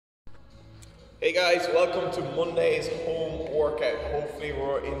Hey guys, welcome to Monday's home workout. Hopefully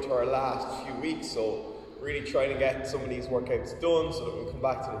we're into our last few weeks, so really trying to get some of these workouts done so that when we come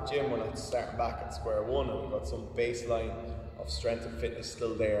back to the gym, we're not starting back at square one and we've got some baseline of strength and fitness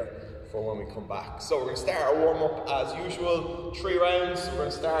still there for when we come back. So we're going to start our warm up as usual, 3 rounds. We're going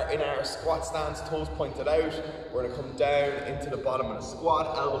to start in our squat stance, toes pointed out. We're going to come down into the bottom of the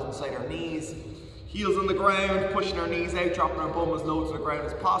squat, elbows inside our knees. Heels on the ground, pushing our knees out, dropping our bum as low to the ground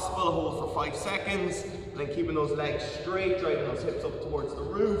as possible. Hold for 5 seconds, and then keeping those legs straight, driving those hips up towards the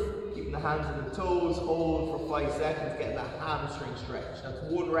roof, keeping the hands on the toes, hold for 5 seconds, getting that hamstring stretch. That's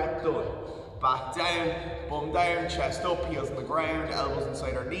 1 rep done. Back down, bum down, chest up, heels on the ground, elbows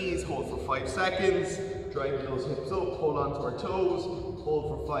inside our knees, hold for 5 seconds, driving those hips up, hold on to our toes,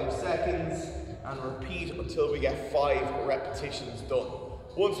 hold for 5 seconds, and repeat until we get 5 repetitions done.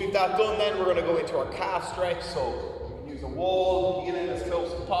 Once we've that done, then we're going to go into our calf stretch. So you can use a wall, heel in as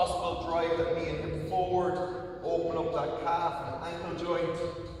close as possible, drive that knee and hip forward, open up that calf and ankle joint,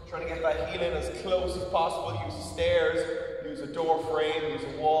 trying to get that heel in as close as possible. Use the stairs, use a door frame, use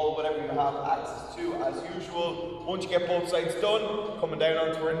a wall, whatever you have access to as usual. Once you get both sides done, coming down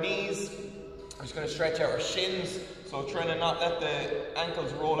onto our knees, we're just going to stretch out our shins. So trying to not let the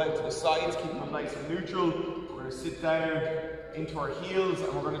ankles roll out to the sides, keep them nice and neutral. We're going to sit down into our heels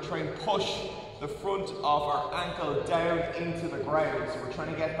and we're going to try and push the front of our ankle down into the ground. So we're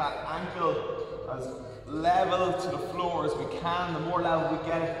trying to get that ankle as level to the floor as we can. The more level we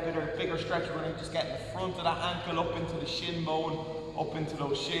get it, bigger stretch. We're going to just get the front of that ankle up into the shin bone, up into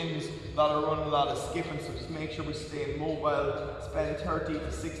those shins. A lot of running, a lot of skipping, so just make sure we stay mobile. Spend 30 to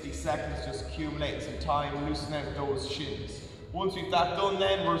 60 seconds just accumulating some time, loosening out those shins. Once we've that done,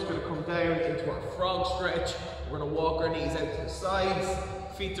 then we're just going to come down into our frog stretch. We're going to walk our knees out to the sides,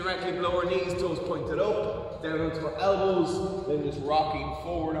 feet directly below our knees, toes pointed up, down onto our elbows, then just rocking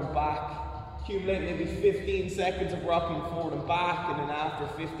forward and back. Accumulate maybe 15 seconds of rocking forward and back, and then after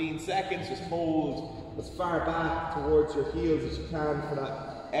 15 seconds, just hold as far back towards your heels as you can for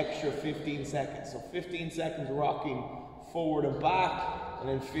that extra 15 seconds. So 15 seconds rocking forward and back, and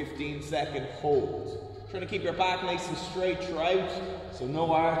then 15-second hold. Trying to keep your back nice and straight throughout, so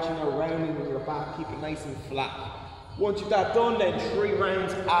no arching or rounding in your back, keep it nice and flat. Once you've that done, then 3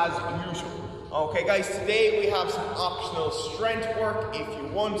 rounds as usual. Okay guys, today we have some optional strength work if you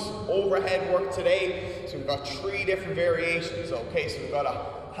want, overhead work today. So we've got 3 different variations, okay? So we've got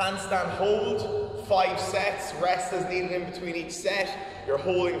a handstand hold, 5 sets, rest as needed in between each set. You're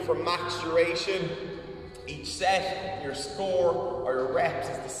holding for max duration. Each set, your score or your reps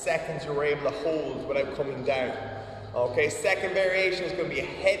is the seconds you're able to hold without coming down. Okay, second variation is going to be a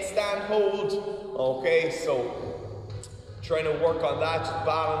headstand hold. Okay, so trying to work on that, just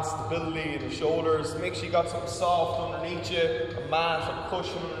balance, stability in the shoulders. Make sure you got something soft underneath you, a mat, a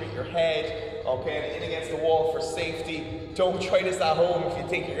cushion underneath your head. Okay, and in against the wall for safety. Don't try this at home if you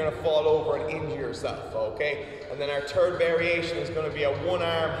think you're going to fall over and injure yourself, okay? And then our third variation is going to be a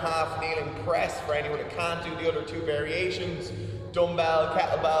 1-arm half kneeling press for anyone that can't do the other 2 variations. Dumbbell,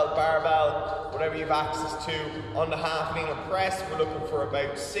 kettlebell, barbell, whatever you have access to. On the half kneeling press, we're looking for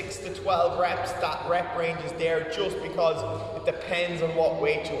about 6 to 12 reps. That rep range is there just because it depends on what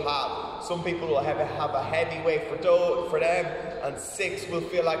weight you have. Some people will have a heavy weight for them, and 6 will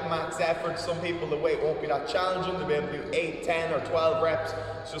feel like max effort. Some people, the weight won't be that challenging. They'll be able to do 8, 10 or 12 reps.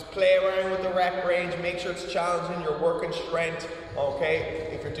 So just play around with the rep range, make sure it's challenging, you're working strength, okay?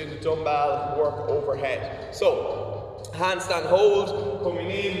 If you're doing the dumbbell work overhead. So, handstand hold,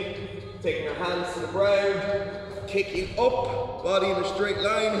 coming in, taking your hands to the ground, kicking up, body in a straight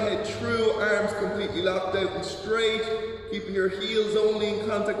line, head through, arms completely locked out and straight, keeping your heels only in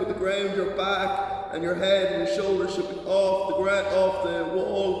contact with the ground, your back and your head and your shoulders should be off the ground, off the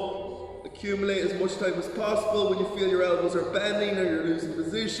wall. Accumulate as much time as possible. When you feel your elbows are bending or you're losing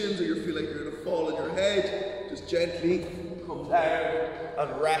positions or you feel like you're going to fall on your head, just gently come down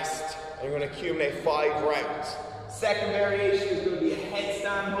and rest. And you're going to accumulate 5 rounds. Second variation is going to be a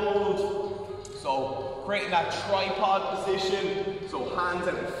headstand hold. So creating that tripod position. So hands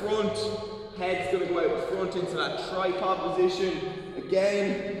out in front, head's going to go out in front into that tripod position.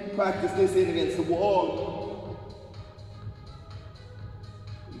 Again, practice this in against the wall.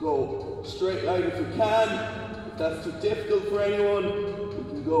 Go straight line if you can. If that's too difficult for anyone, you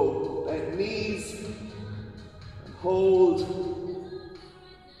can go bent knees and hold.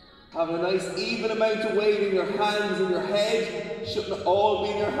 Have a nice even amount of weight in your hands and your head. Shouldn't all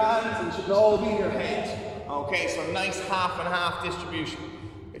be in your hands and shouldn't all be in your head. Okay, so nice half and half distribution.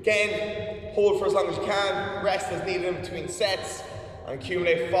 Again, hold for as long as you can. Rest as needed in between sets and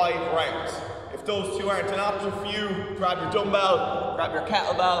accumulate 5 rounds. If those 2 aren't an option for you, grab your dumbbell, grab your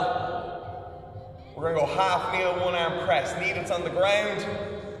kettlebell, We're gonna go half kneel, one arm press. Needles on the ground,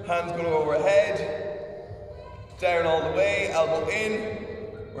 hands gonna go overhead, down all the way, elbow in.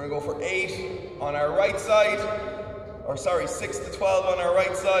 We're gonna go for 8 on our right side, or sorry, 6 to 12 on our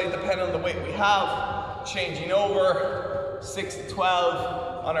right side, depending on the weight we have. Changing over, 6 to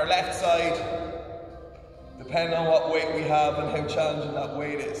 12 on our left side, depending on what weight we have and how challenging that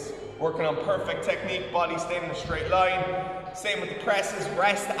weight is. Working on perfect technique, body staying in a straight line. Same with the presses,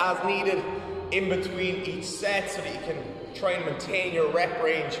 rest as needed in between each set so that you can try and maintain your rep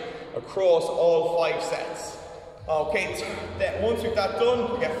range across all 5 sets. Okay, then once we've that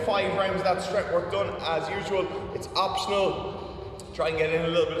done, we get 5 rounds of that strength work done as usual. It's optional. Try and get in a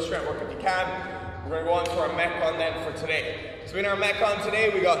little bit of strength work if you can. We're going to go on to our METCON then for today. So in our METCON today,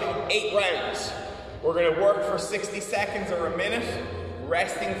 we got 8 rounds. We're going to work for 60 seconds or a minute,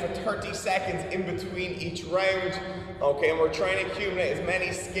 resting for 30 seconds in between each round. Okay, and we're trying to accumulate as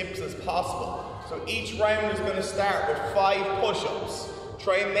many skips as possible. So each round is going to start with 5 push-ups.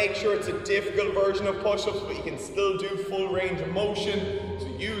 Try and make sure it's a difficult version of push-ups, but you can still do full range of motion. So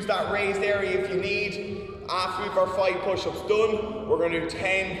use that raised area if you need. After we've our 5 push-ups done, we're going to do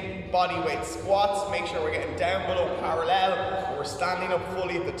 10 bodyweight squats. Make sure we're getting down below parallel, and we're standing up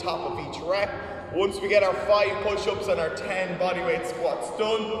fully at the top of each rep. Once we get our 5 push-ups and our 10 bodyweight squats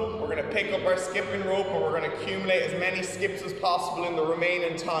done, we're going to pick up our skipping rope and we're going to accumulate as many skips as possible in the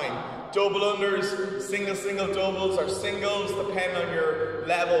remaining time. Double unders, single doubles or singles, depending on your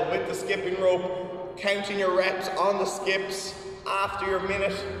level with the skipping rope. Counting your reps on the skips. After your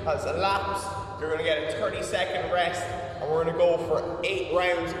minute has elapsed, you're going to get a 30-second rest, and we're going to go for 8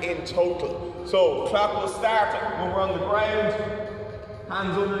 rounds in total. So clock will start when we're on the ground.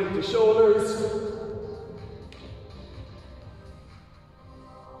 Hands underneath the shoulders.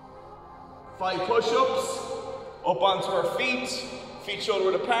 5 push-ups. Up onto our feet. Feet shoulder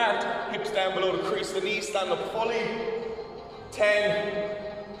width apart. Hips down below the crease of the knee. Stand up fully. 10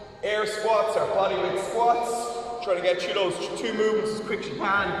 air squats or bodyweight squats. Try to get through those 2 movements as quick as you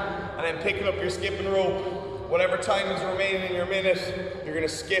can. And then picking up your skipping rope. Whatever time is remaining in your minute, you're going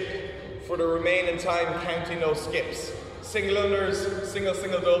to skip for the remaining time, counting those skips. Single unders, single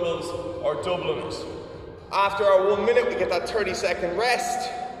doubles, or double unders. After our 1 minute, we get that 30-second rest,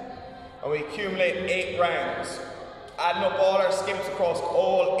 and we accumulate 8 rounds. Adding up all our skips across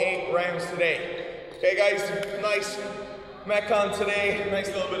all 8 rounds today. Okay guys, nice METCON today, nice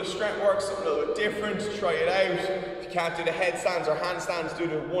little bit of strength work, something a little bit different, try it out. If you can't do the headstands or handstands, do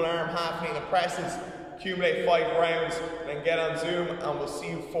the 1 arm half knee presses. Accumulate 5 rounds, and then get on Zoom, and we'll see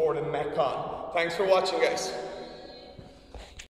you for the METCON. Thanks for watching guys.